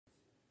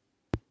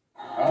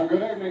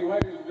Good evening,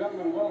 ladies and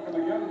gentlemen. Welcome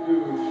again to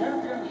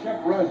Championship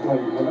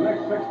Wrestling. For the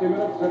next 60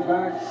 minutes, sit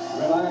back,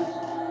 relax,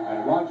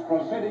 and watch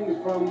proceedings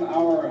from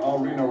our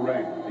arena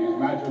ring. These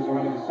matches are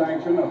under the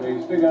sanction of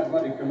the State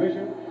Athletic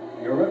Commission.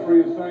 Your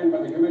referee assigned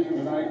by the commission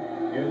tonight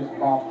is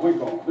Bob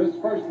Winkle. This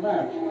first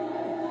match,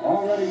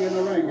 already in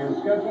the ring, is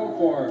scheduled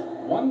for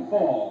one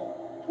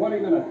fall, 20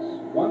 minutes.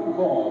 One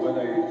fall with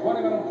a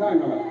 20-minute time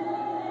limit.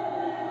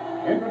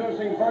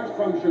 Introducing first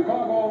from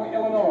Chicago,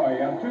 Illinois,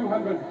 at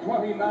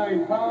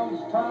 229 pounds,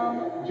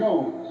 Tom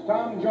Jones.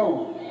 Tom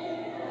Jones,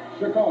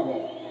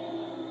 Chicago.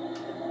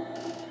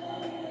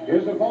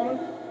 His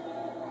opponent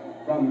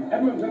from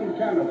Edmonton,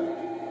 Canada.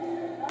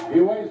 He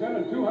weighs in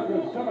at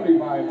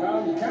 275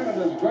 pounds,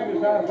 Canada's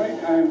greatest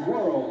athlete and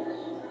world's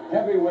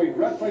heavyweight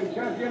wrestling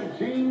champion,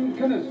 Gene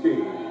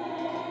Kininski.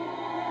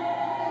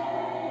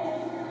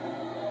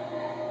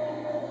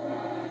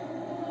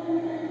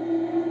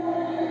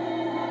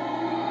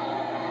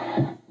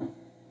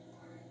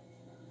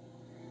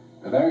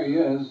 There he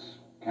is,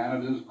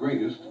 Canada's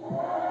greatest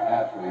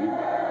athlete,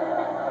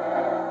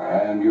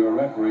 and your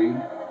referee,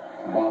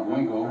 Bob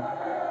Winkle,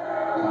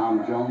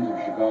 Tom Jones of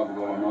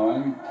Chicago,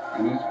 Illinois,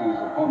 Kininski's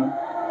opponent.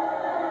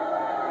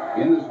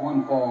 In this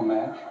one fall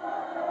match,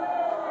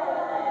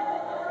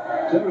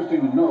 it's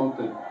interesting to note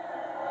that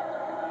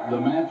the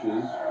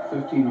matches,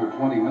 15 or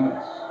 20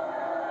 minutes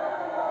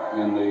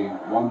in the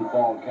one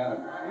fall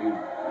category,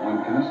 when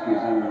Kininski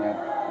is in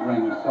that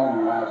ring,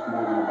 seldom lasts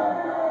more than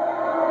about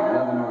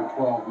 11 or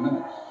 12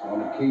 minutes.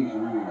 On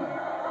occasion,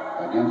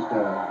 against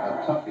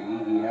a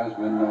toughie, he has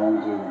been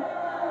known to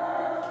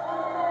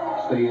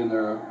stay in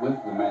there with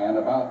the man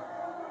about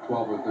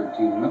 12 or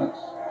 13 minutes.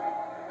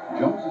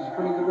 Jones is a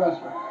pretty good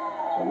wrestler,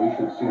 so we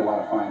should see a lot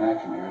of fine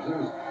action here. So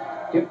there's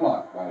hip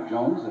lock by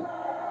Jones that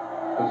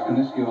puts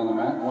Kininski on the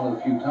mat. One of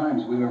the few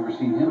times we've ever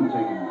seen him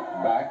taken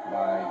back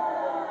by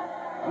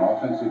an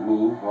offensive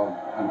move of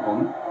an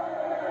opponent.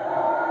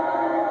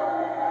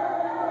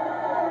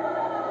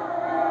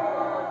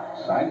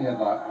 Side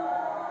headlock.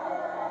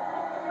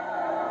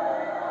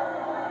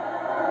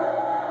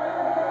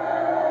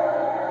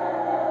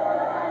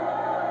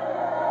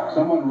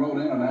 Someone wrote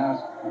in and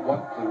asked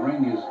what the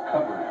ring is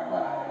covered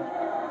by.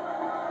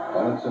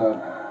 Well, it's a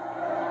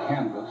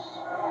canvas,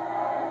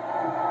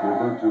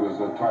 referred to as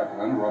a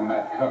tarpaulin or a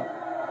mat cover.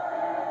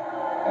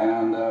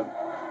 And a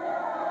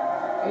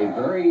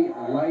very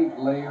light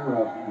layer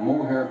of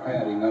mohair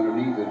padding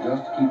underneath it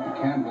just to keep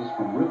the canvas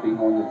from ripping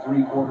on the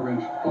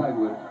 3/4-inch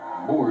plywood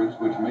boards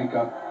which make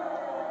up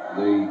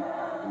the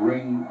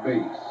ring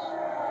base.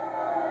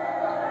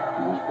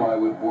 Those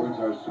plywood boards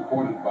are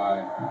supported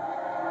by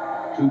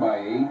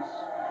 2x8s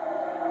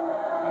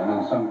and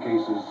in some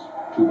cases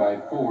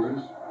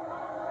 2x4s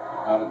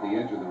out at the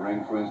edge of the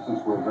ring, for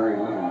instance, where very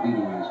little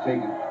beating is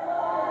taken.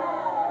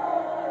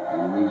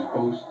 And these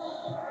posts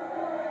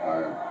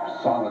are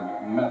solid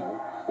metal,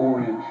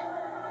 4-inch,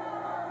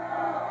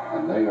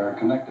 and they are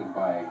connected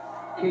by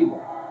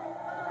cable.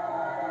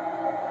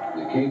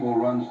 The cable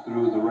runs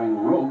through the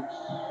ring ropes,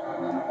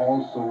 and then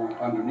also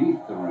underneath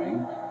the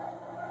ring.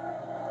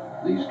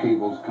 These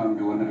cables come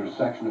to an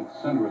intersection at the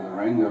center of the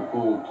ring. They're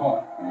pulled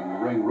taut, and then the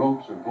ring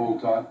ropes are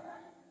pulled taut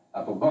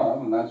up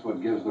above, and that's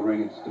what gives the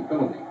ring its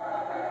stability.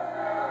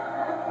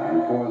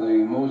 And for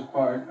the most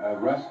part, a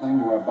wrestling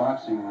or a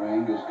boxing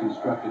ring is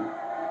constructed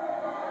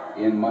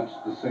in much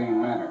the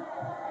same manner.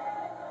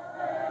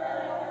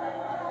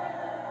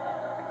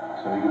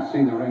 So you can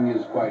see the ring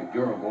is quite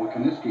durable.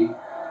 Kininski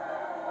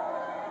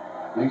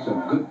makes a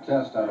good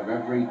test out of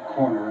every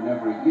corner and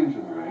every inch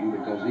of the ring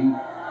because he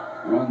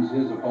runs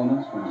his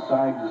opponents from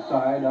side to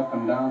side, up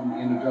and down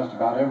into just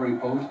about every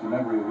post and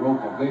every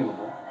rope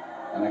available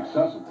and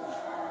accessible.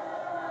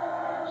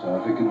 So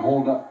if it can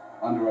hold up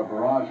under a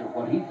barrage of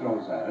what he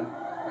throws at it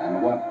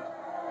and what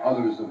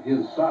others of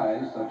his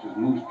size, such as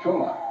Moose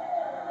Chola,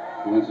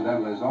 who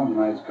incidentally is on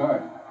tonight's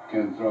card,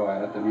 can throw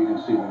at it, then you can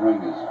see the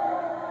ring is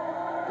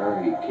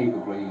very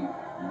capably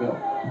built.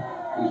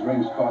 These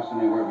rings cost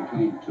anywhere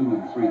between $2,000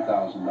 and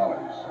 $3,000.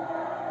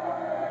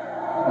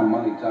 Some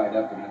money tied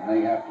up in it, and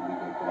they have to be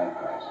good for that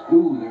price.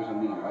 Ooh, there's a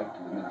knee right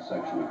to the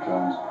midsection of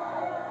Jones.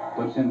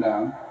 Puts him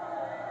down.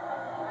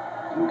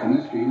 And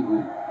Kininski,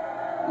 who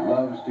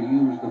loves to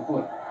use the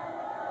foot,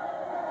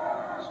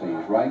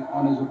 stays right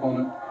on his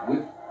opponent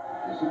with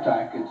this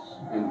attack. It's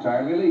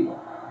entirely legal.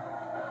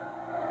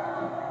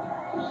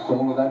 The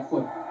sole of that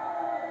foot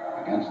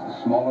against the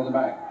small of the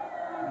back.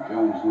 And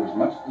Jones, who is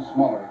much the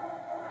smaller,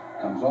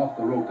 comes off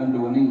the rope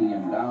into a knee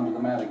and down to the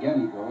mat again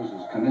he goes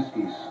as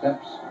Kininski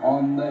steps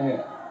on the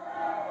head.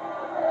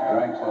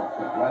 Drags that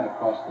foot right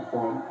across the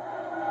forearm.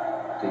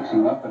 Takes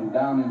him up and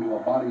down into a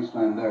body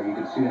slam there. You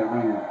can see that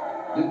ring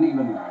didn't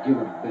even give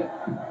a bit.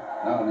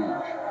 Not an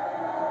inch.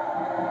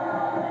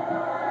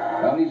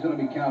 Well, he's going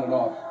to be counted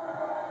off.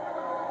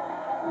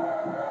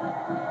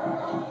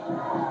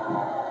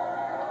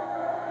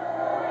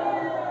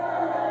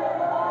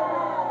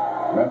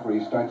 The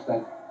referee starts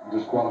that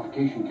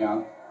disqualification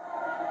count.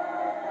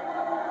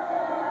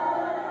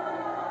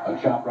 A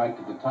chop right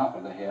to the top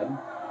of the head.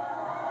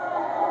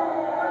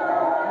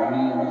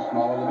 knee in the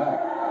small of the back.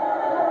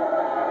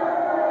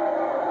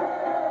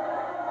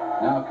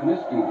 Now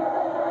Kininski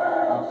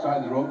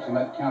outside the ropes, and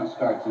that count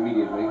starts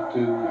immediately.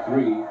 2,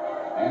 3,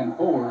 and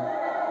 4.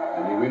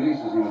 And he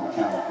releases him at the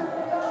count of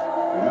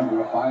 4.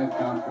 Remember, a 5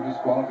 count for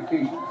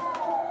disqualification.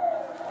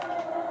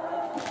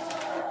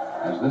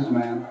 As this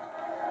man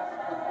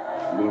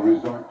will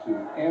resort to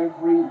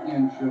every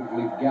inch of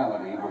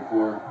legality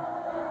before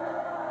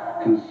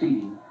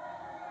conceding.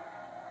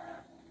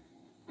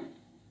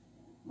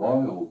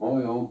 Boy,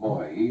 oh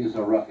boy, he is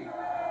a roughie.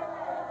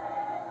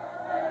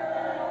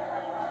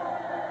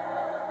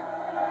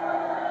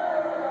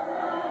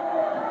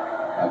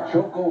 A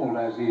chokehold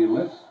as he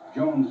lifts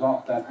Jones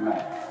off that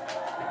mat.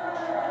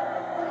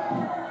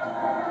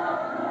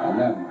 And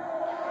then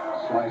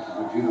slices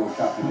a judo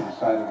chop into the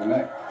side of the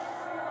neck.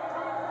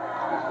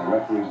 As the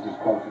referee's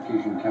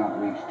disqualification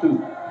count reached 2.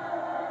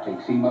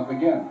 Takes him up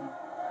again.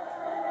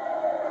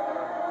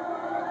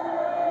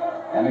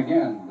 And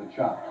again, the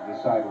chop to the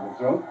side of the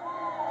throat.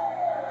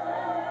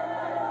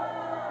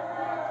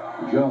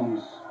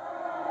 Jones,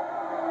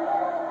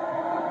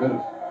 a bit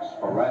of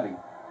sporadic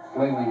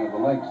flailing of the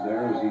legs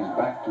there as he's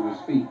back to his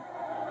feet.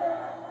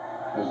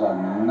 There's a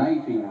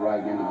knifing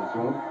right into the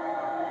throat.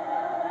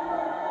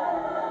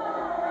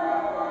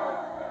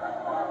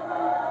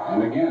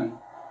 And again,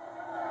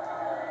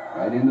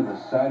 right into the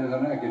side of the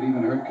neck. It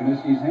even hurt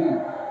Kininski's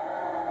hand.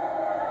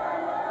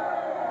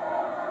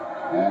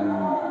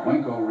 And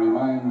Winkle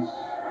reminds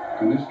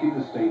Kininski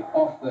to stay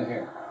off the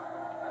hair.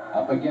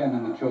 Up again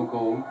in the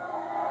chokehold.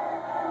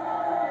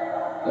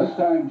 This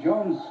time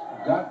Jones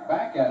got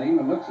back at him.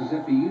 It looks as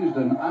if he used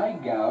an eye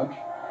gouge.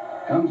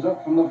 Comes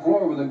up from the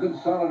floor with a good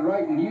solid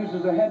right and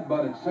uses a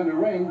headbutt at center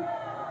ring.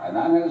 And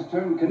that has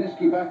turned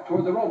Kininski back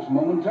toward the ropes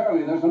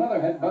momentarily. There's another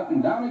headbutt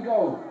and down he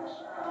goes.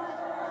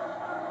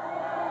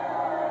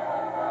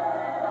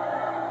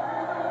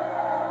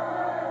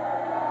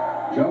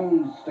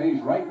 Jones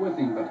stays right with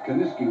him, but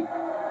Kininski,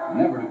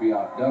 never to be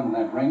outdone in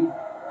that ring,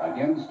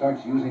 again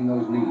starts using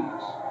those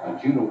knees. A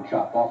judo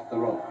chop off the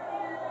rope.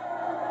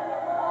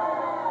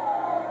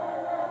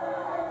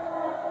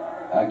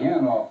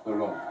 Again off the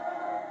rope.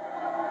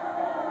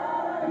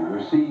 And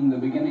we're seeing the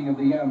beginning of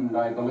the end,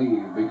 I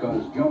believe,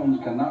 because Jones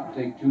cannot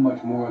take too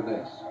much more of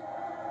this.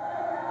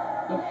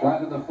 The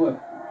flat of the foot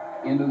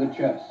into the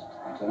chest.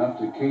 It's enough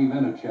to cave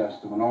in a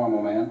chest of a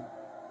normal man.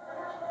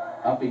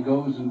 Up he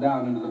goes and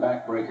down into the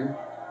backbreaker.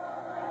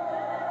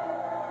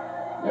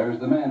 There's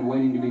the man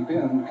waiting to be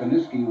pinned.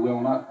 Kininski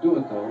will not do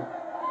it, though.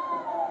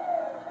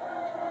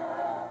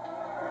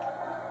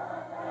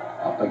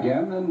 Up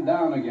again and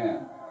down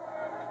again.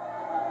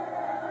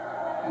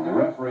 And the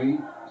referee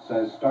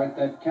says start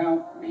that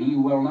count. He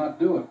will not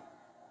do it.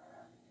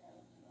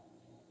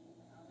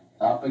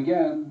 Up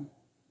again.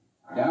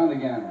 Down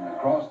again.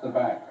 Across the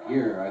back.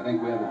 Here, I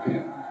think we have a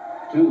pin.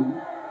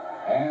 2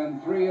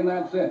 and 3, and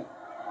that's it.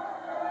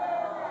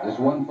 This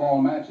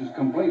one-fall match is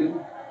completed.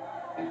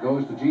 It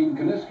goes to Gene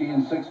Kininski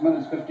in 6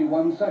 minutes,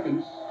 51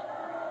 seconds.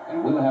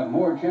 And we'll have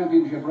more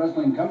championship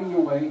wrestling coming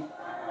your way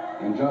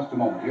in just a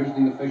moment. Here's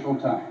the official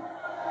time.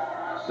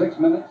 6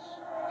 minutes,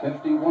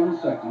 51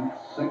 seconds,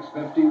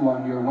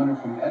 6:51. Your winner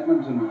from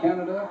Edmonton,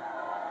 Canada,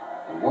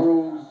 the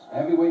world's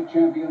heavyweight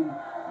champion,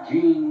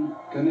 Gene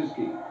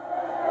Kininski.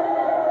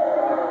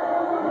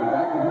 We'll be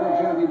back with more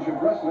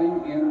championship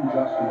wrestling in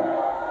just a moment.